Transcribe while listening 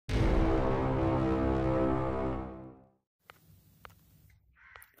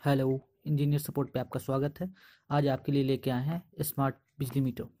Hello, engineer support पे आपका स्वागत है। आज आपके लिए लेके आए हैं स्मार्ट बिजली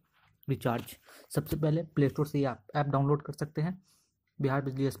मीटर रिचार्ज। सबसे पहले प्ले स्टोर से आप ऐप डाउनलोड कर सकते हैं, बिहार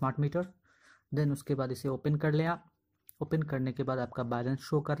बिजली स्मार्ट मीटर। देन उसके बाद इसे ओपन कर लें आप। ओपन करने के बाद आपका बैलेंस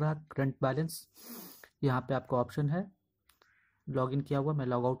शो कर रहा है, करंट बैलेंस। यहाँ पे आपका ऑप्शन है लॉगिन किया हुआ, मैं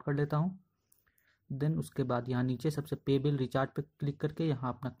लॉग आउट कर लेता हूँ। देन उसके बाद यहाँ नीचे सबसे पे बिल रिचार्ज पे क्लिक करके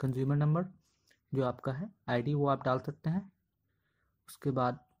यहाँ अपना कंज्यूमर नंबर जो आपका है आईडी वो आप डाल सकते हैं। उसके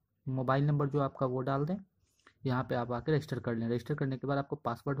बाद मोबाइल नंबर जो आपका वो डाल दें। यहाँ पे आप आके रजिस्टर कर लें। रजिस्टर करने के बाद आपको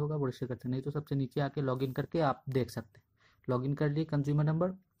पासवर्ड होगा वो रजिस्टर करते नहीं तो सबसे नीचे आके लॉगिन करके आप देख सकते हैं। लॉगिन कर लिए, consumer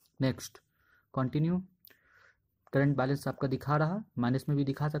number, next, continue. Current balance आपका दिखा रहा, माइनस में भी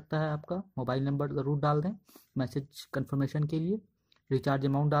दिखा सकता है आपका। मोबाइल नंबर ज़रूर डाल दें मैसेज कन्फर्मेशन के लिए। रिचार्ज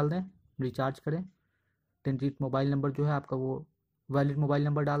अमाउंट डाल दें, रिचार्ज करें। 10 डिजिट मोबाइल नंबर जो है आपका वो वैलिड मोबाइल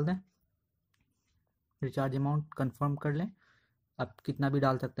नंबर डाल दें। रिचार्ज अमाउंट कन्फर्म कर लें। आप कितना भी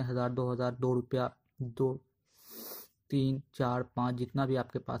डाल सकते हैं, 1000, 2000, 2 रुपया, 2, 3, 4, 5 जितना भी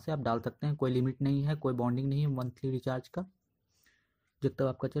आपके पास है आप डाल सकते हैं। कोई लिमिट नहीं है, कोई बॉन्डिंग नहीं है मंथली रिचार्ज का, जब तक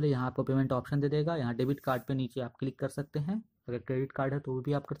आपका चले। यहाँ आपको पेमेंट ऑप्शन दे देगा। यहाँ डेबिट कार्ड पे नीचे आप क्लिक कर सकते हैं, अगर क्रेडिट कार्ड है तो वो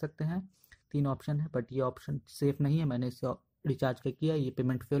भी आप कर सकते हैं। 3 ऑप्शन है, बट ये ऑप्शन सेफ नहीं है। मैंने इसे रिचार्ज का किया, ये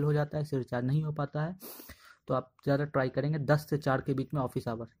पेमेंट फेल हो जाता है, इससे रिचार्ज नहीं हो पाता है। तो आप ज़्यादा ट्राई करेंगे 10 से 4 के बीच में ऑफिस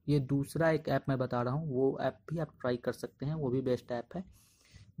आवर। ये दूसरा एक ऐप मैं बता रहा हूँ, वो ऐप भी आप ट्राई कर सकते हैं, वो भी बेस्ट ऐप है।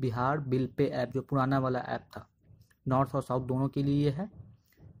 बिहार बिल पे ऐप, जो पुराना वाला ऐप था, नॉर्थ और साउथ दोनों के लिए है।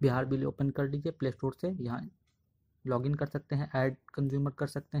 बिहार बिल ओपन कर लीजिए प्ले स्टोर से, यहाँ लॉगिन कर सकते हैं, ऐड कंज्यूमर कर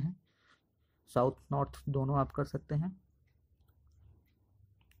सकते हैं, साउथ नॉर्थ दोनों आप कर सकते हैं।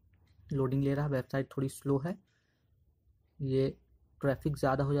 लोडिंग ले रहा, वेबसाइट थोड़ी स्लो है, ये ट्रैफिक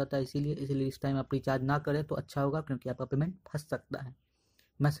ज़्यादा हो जाता है इसीलिए इस टाइम आप रिचार्ज ना करें तो अच्छा होगा, क्योंकि आपका पेमेंट फंस सकता है।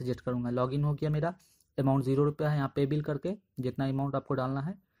 मैं सजेस्ट करूँगा। लॉगिन हो गया मेरा, अमाउंट 0 रुपया है। यहाँ पे बिल करके जितना अमाउंट आपको डालना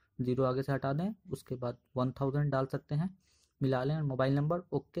है 0 आगे से हटा दें। उसके बाद 1000 डाल सकते हैं, मिला लें मोबाइल नंबर,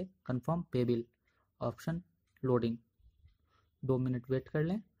 ओके, कंफर्म, पे bill option, loading. 2 minute wait कर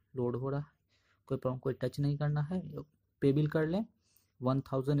लें, लोड हो रहा है, कोई प्रॉब्लम, कोई टच नहीं करना है। पे बिल कर लें,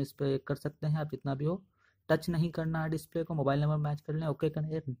 1000 इस पर कर सकते हैं आप, जितना भी हो। टच नहीं करना है डिस्प्ले को, मोबाइल नंबर मैच कर लें, ओके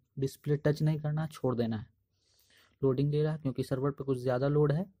करें। डिस्प्ले टच नहीं करना है, छोड़ देना है। लोडिंग ले रहा है क्योंकि सर्वर पे कुछ ज़्यादा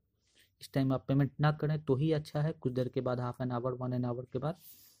लोड है। इस टाइम आप पेमेंट ना करें तो ही अच्छा है। कुछ देर के बाद, हाफ एन आवर, 1 आवर के बाद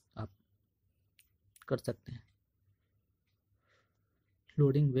आप कर सकते हैं।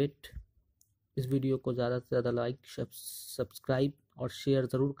 Loading wait. इस वीडियो को ज़्यादा से ज़्यादा लाइक, सब्सक्राइब और शेयर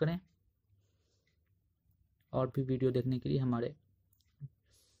ज़रूर करें। और भी वीडियो देखने के लिए हमारे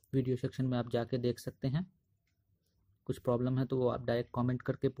वीडियो सेक्शन में आप जाके देख सकते हैं। कुछ प्रॉब्लम है तो वो आप डायरेक्ट कमेंट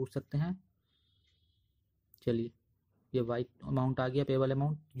करके पूछ सकते हैं। चलिए, ये वाइट अमाउंट आ गया, payable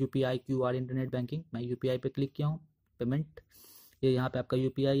amount, UPI, QR, internet banking. मैं यूपीआई पे क्लिक किया हूँ, पेमेंट। ये यहाँ पे आपका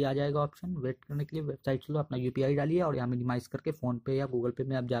यूपीआई आ जाएगा ऑप्शन। वेट करने के लिए वेबसाइट चलो, अपना यूपीआई डालिए और यहाँ मिनिमाइज करके फ़ोन पे या गूगल पे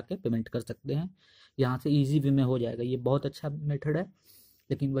में आप जाके पेमेंट कर सकते हैं। यहाँ से ईजी वे में हो जाएगा। ये बहुत अच्छा मेथड है,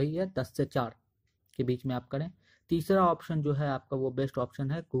 लेकिन वही है 10 से 4 के बीच में आप करें। तीसरा ऑप्शन जो है आपका वो बेस्ट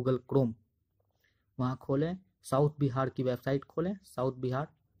ऑप्शन है, गूगल क्रोम। वहाँ खोलें, साउथ बिहार की वेबसाइट खोलें, साउथ बिहार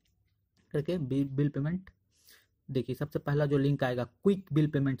करके बिल पेमेंट। देखिए सबसे पहला जो लिंक आएगा, quick bill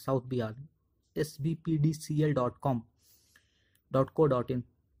payment south Bihar, SBPDCL.com.co.in,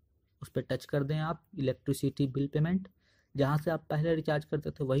 उस पर टच कर दें आप। इलेक्ट्रिसिटी बिल पेमेंट, जहाँ से आप पहले रिचार्ज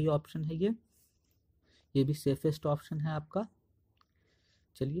करते थे वही ऑप्शन है ये भी सेफेस्ट ऑप्शन है आपका।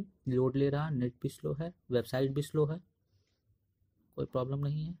 चलिए, लोड ले रहा, नेट भी स्लो है, वेबसाइट भी स्लो है, कोई प्रॉब्लम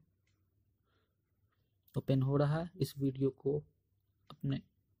नहीं है। ओपन हो रहा है। इस वीडियो को अपने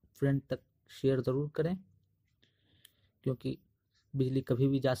फ्रेंड तक शेयर ज़रूर करें, क्योंकि बिजली कभी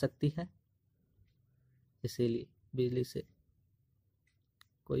भी जा सकती है, इसीलिए बिजली से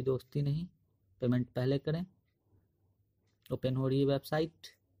कोई दोस्ती नहीं। पेमेंट पहले करें। ओपन हो रही है वेबसाइट।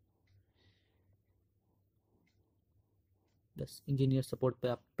 बस इंजीनियर सपोर्ट पे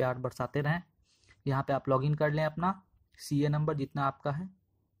आप प्यार बरसाते रहें। यहाँ पे आप लॉगिन कर लें अपना सीए नंबर जितना आपका है,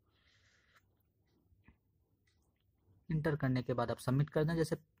 इंटर करने के बाद आप सबमिट कर दें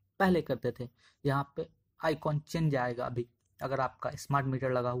जैसे पहले करते थे। यहाँ पे आइकॉन चेंज आएगा अभी, अगर आपका स्मार्ट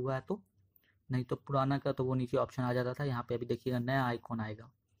मीटर लगा हुआ है तो, नहीं तो पुराना का तो वो नीचे ऑप्शन आ जाता था। यहाँ पे अभी देखिएगा नया आइकॉन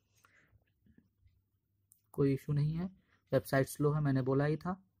आएगा। कोई इशू नहीं है। वेबसाइट स्लो है, मैंने बोला ही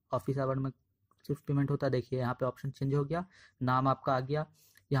था। ऑफिस आवर में सिर्फ पेमेंट होता है। देखिए यहाँ पे ऑप्शन चेंज हो गया, नाम आपका आ गया।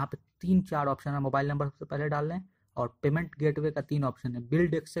 यहाँ पे 3-4 ऑप्शन है, मोबाइल नंबर सबसे पहले डाल लें, और पेमेंट गेटवे का 3 ऑप्शन है। बिल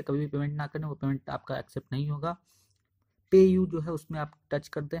डेस्क से कभी भी पेमेंट ना करें, वो पेमेंट आपका एक्सेप्ट नहीं होगा। पे यू जो है उसमें आप टच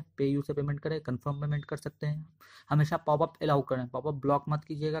कर दें, पे यू से पेमेंट करें, कंफर्म पेमेंट कर सकते हैं। हमेशा पॉपअप अलाउ करें, पॉपअप ब्लॉक मत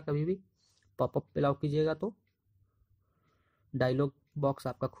कीजिएगा कभी भी। पॉपअप अलाउ कीजिएगा तो डायलॉग बॉक्स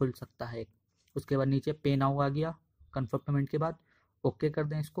आपका खुल सकता है। उसके बाद नीचे पे नाउ आ गया, कन्फर्म पेमेंट के बाद ओके कर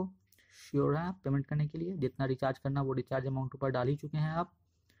दें इसको। श्योर है आप पेमेंट करने के लिए, जितना रिचार्ज करना वो रिचार्ज अमाउंट ऊपर डाल ही चुके हैं आप।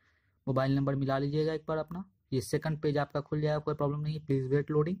 मोबाइल नंबर मिला लीजिएगा एक बार अपना। ये सेकंड पेज आपका खुल जाएगा, कोई प्रॉब्लम नहीं है, प्लीज़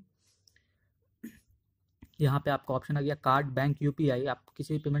वेट लोडिंग। यहाँ पे आपका ऑप्शन आ गया कार्ड, बैंक, यूपीआई, आप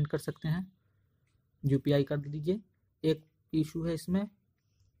किसी भी पेमेंट कर सकते हैं, यूपीआई कर दीजिए। एक इशू है इसमें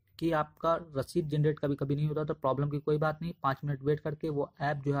कि आपका रसीद जनरेट कभी कभी नहीं होता, तो प्रॉब्लम की कोई बात नहीं, 5 मिनट वेट करके वो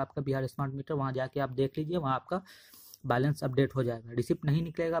ऐप जो है आपका बिहार स्मार्ट मीटर, वहाँ जाके आप देख लीजिए, वहाँ आपका बैलेंस अपडेट हो जाएगा। रिसिप्ट नहीं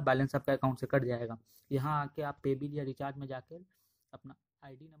निकलेगा, बैलेंस आपका अकाउंट से कट जाएगा। यहाँ आके आप पे बिल या रिचार्ज में जाके अपना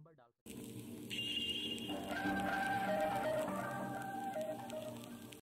आईडी नंबर डाल सकते हैं।